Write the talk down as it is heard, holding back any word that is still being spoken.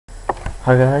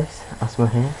Hi guys, Asma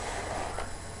here.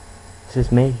 This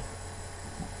is me.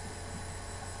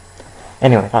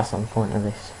 Anyway, that's not the point of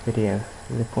this video.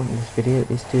 The point of this video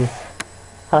is to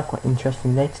have a quite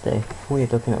interesting day today. We're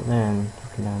looking up there and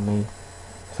looking down me.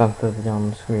 So I'm further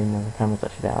down the screen and the camera's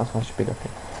actually there, that's why I should be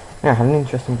looking. Yeah, I had an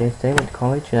interesting day today, went to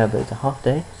college, but it's a half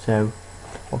day, so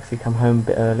obviously come home a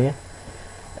bit earlier.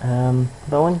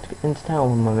 But I went into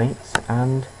town with my mates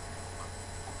and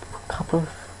a couple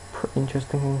of pretty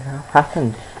interesting things have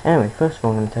happened. Anyway, first of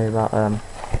all I'm going to tell you about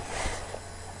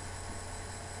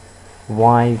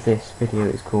why this video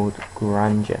is called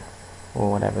Gouranga,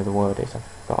 or whatever the word is, I've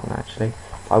forgotten actually.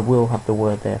 I will have the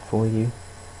word there for you,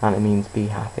 and it means be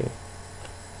happy.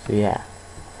 So yeah,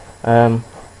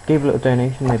 give a little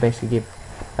donation. They basically give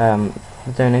the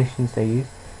donations they use,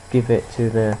 give it to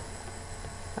the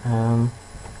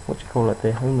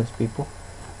the homeless people.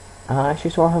 I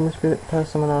actually saw a homeless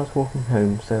person when I was walking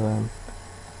home, so I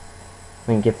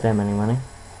didn't give them any money,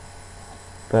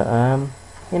 but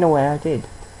in a way I did.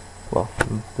 Well,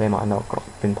 they might not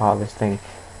have been part of this thing,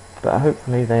 but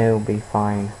hopefully they'll be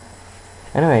fine.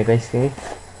 Anyway, basically,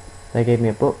 they gave me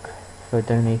a book for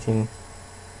donating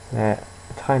a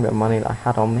tiny bit of money that I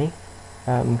had on me.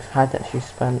 I had actually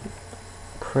spent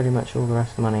pretty much all the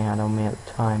rest of the money I had on me at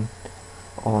the time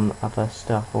on other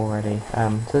stuff already.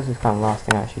 So this is kind of the last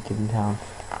thing I actually did in town.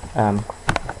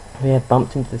 We had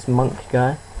bumped into this monk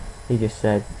guy. He just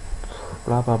said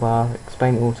blah blah blah,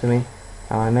 explained it all to me,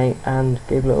 and my mate, and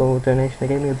gave a little donation. They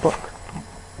gave me a book.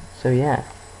 So yeah,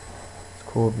 it's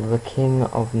called The King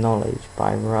of Knowledge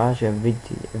by Raja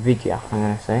Vidya, I'm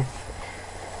gonna say.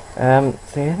 So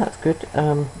yeah, that's good.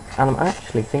 And I'm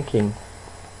actually thinking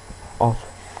of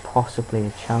possibly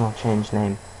a channel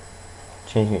changing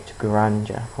it to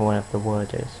Gouranga, or whatever the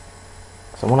word is.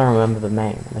 So I want to remember the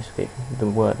name, the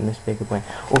word in this big way.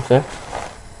 Also,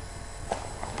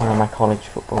 one of my college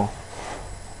football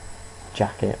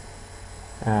jacket.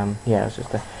 Yeah, it was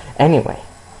just anyway,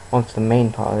 on to the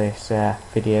main part of this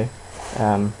video.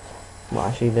 Well,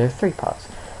 actually, there are three parts.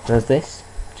 There's this,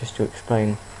 just to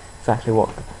explain exactly what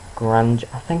Gouranga.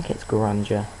 I think it's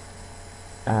Gouranga.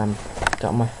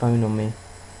 Got my phone on me.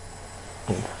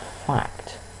 In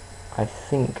fact, I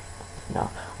think I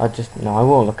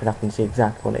will look it up and see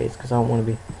exactly what it is, because I don't want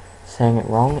to be saying it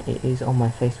wrong. It is on my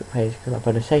Facebook page because I've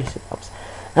got a status up.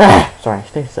 Sorry,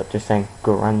 status up just saying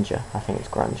Gouranga. I think it's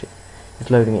Gouranga. It's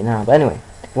loading it now. But anyway,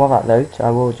 while that loads, I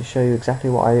will just show you exactly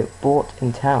what I bought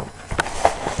in town.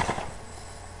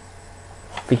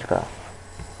 FIFA.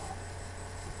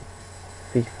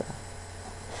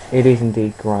 It is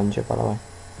indeed Gouranga, by the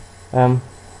way.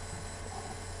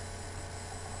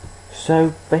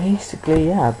 So basically,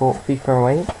 yeah, I bought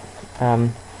FIFA 08,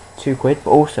 £2, but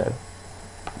also,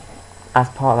 as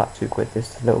part of that £2,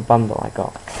 this little bundle I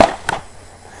got,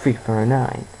 FIFA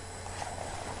 09,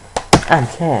 and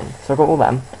 10, so I got all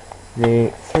them,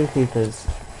 the 3 FIFAs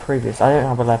previous. I don't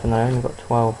have 11, I only got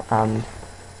 12, and,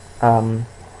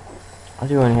 I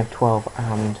do only have 12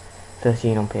 and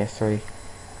 13 on PS3,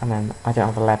 and then I don't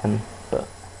have 11, but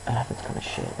 11's kind of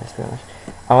shit, let's be honest.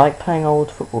 I like playing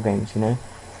old football games, you know.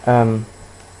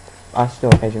 I still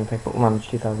occasionally play Football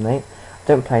Manager 2008. I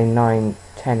don't play 9,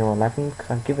 10 or 11 because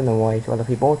I've given them away to other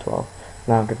people, or 12.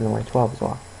 Now I'm giving away 12 as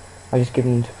well. I just give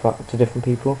them to different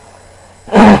people.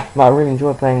 But I really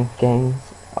enjoy playing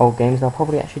old games, and I'll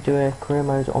probably actually do a career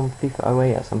mode on FIFA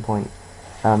 08 at some point,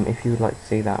 if you would like to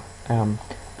see that. But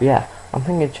yeah, I'm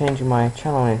thinking of changing my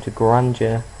channel name to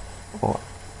Gouranga, or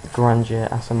Gouranga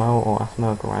Asmo, or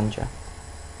Asmo Gouranga.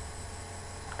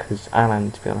 Because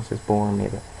Alan, to be honest, is boring me a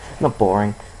bit. Not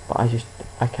boring, but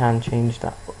I can change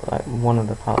that, like, one of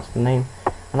the parts of the name,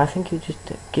 and I think it just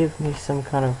give me some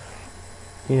kind of,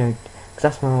 you know, because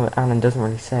that's what Alan doesn't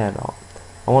really say a lot.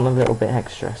 I want a little bit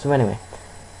extra. So anyway,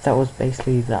 that was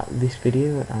basically this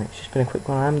video, and it's just been a quick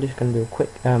one. I'm just going to do a quick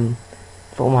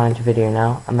Football Manager video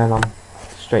now, and then I'm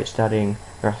straight studying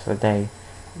the rest of the day.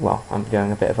 Well, I'm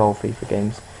doing a bit of old FIFA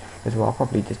games as well. I'll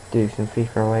probably just do some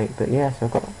FIFA 08, but yeah, so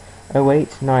I've got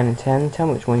 08, 9 and 10. Tell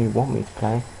me which one you want me to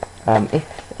play.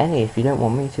 If you don't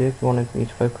want me to, if you wanted me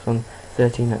to focus on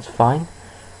 13, that's fine.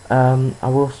 I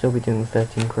will still be doing the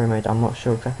 13 career mode. I'm not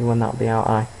sure exactly when that'll be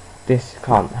out. This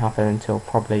can't happen until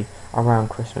probably around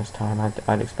Christmas time.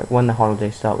 I'd expect when the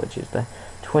holidays start, which is the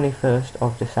 21st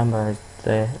of December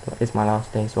is my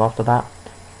last day. So after that,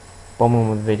 bombing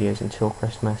with videos until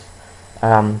Christmas.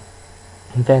 Then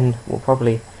there'll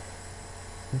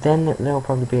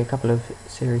probably be a couple of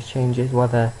series changes,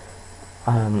 whether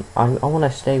I want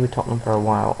to stay with Tottenham for a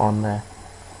while on the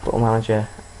Football Manager,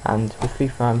 and with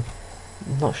FIFA I'm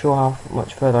not sure how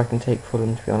much further I can take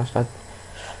Fulham, to be honest.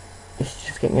 it's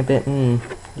just getting a bit, you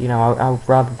know, I would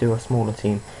rather do a smaller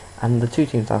team. And the two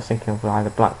teams I was thinking of were either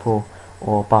Blackpool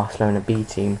or Barcelona B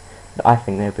team. I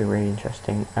think they'd be really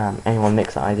interesting. Anyone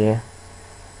mix that idea?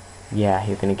 Yeah,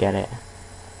 you're gonna get it.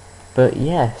 But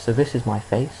yeah, so this is my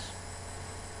face.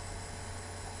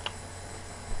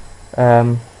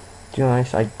 To be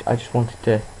honest, I just wanted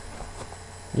to,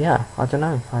 yeah, I don't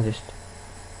know, I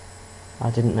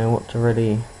didn't know what to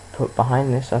really put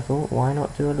behind this. I thought, why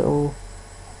not do a little,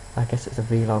 I guess it's a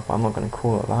vlog, but I'm not going to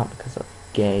call it that because that's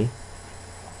gay.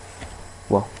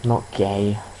 Well, not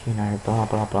gay, you know, blah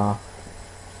blah blah.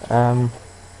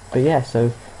 But yeah,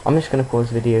 so I'm just going to call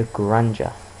this video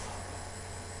Gouranga,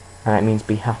 and that means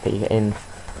be happy in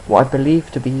what I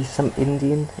believe to be some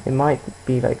Indian. It might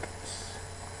be like,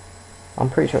 I'm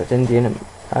pretty sure it's Indian.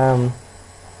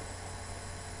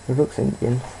 It looks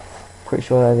Indian. Pretty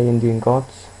sure they're the Indian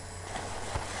gods.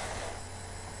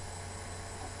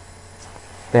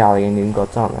 They are the Indian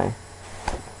gods, aren't they?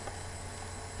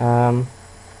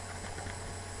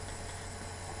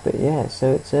 But yeah,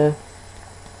 so it's an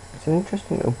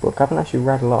interesting little book. I haven't actually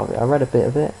read a lot of it. I read a bit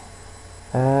of it.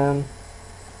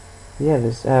 Yeah,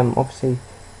 there's obviously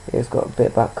it's got a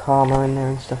bit about karma in there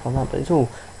and stuff like that, but it's all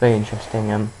very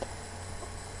interesting.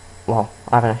 Well,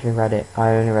 I haven't actually read it.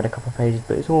 I only read a couple of pages,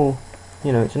 but it's all,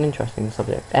 you know, it's an interesting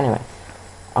subject. Anyway,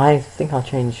 I think I'll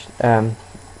change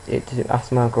it to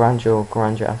Asthma Gouranga or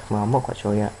Gouranga Asthma. I'm not quite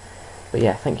sure yet. But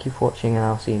yeah, thank you for watching, and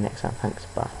I'll see you next time. Thanks,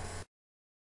 bye.